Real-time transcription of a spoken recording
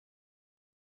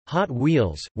Hot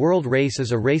Wheels – World Race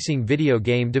is a racing video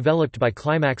game developed by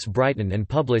Climax Brighton and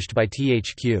published by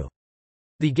THQ.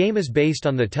 The game is based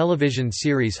on the television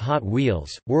series Hot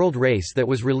Wheels – World Race that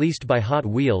was released by Hot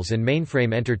Wheels and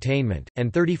Mainframe Entertainment,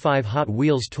 and 35 Hot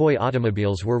Wheels toy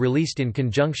automobiles were released in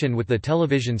conjunction with the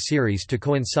television series to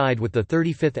coincide with the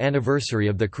 35th anniversary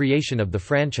of the creation of the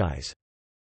franchise.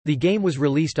 The game was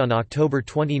released on October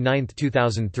 29,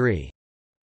 2003.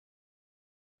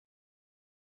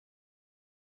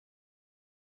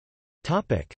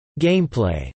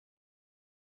 Gameplay.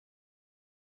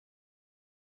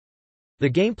 The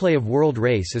gameplay of World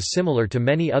Race is similar to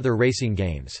many other racing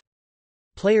games.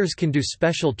 Players can do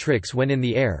special tricks when in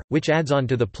the air, which adds on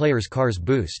to the player's car's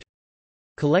boost.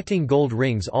 Collecting gold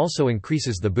rings also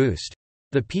increases the boost.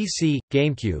 The PC,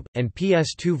 GameCube, and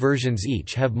PS2 versions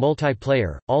each have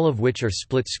multiplayer, all of which are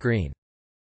split-screen.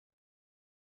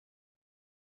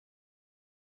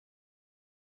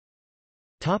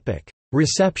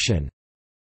 Reception.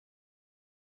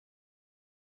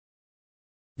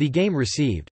 The game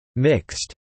received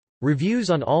mixed reviews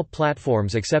on all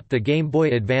platforms except the Game Boy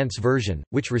Advance version,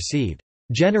 which received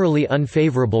generally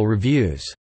unfavorable reviews,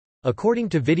 according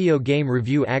to video game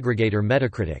review aggregator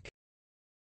Metacritic.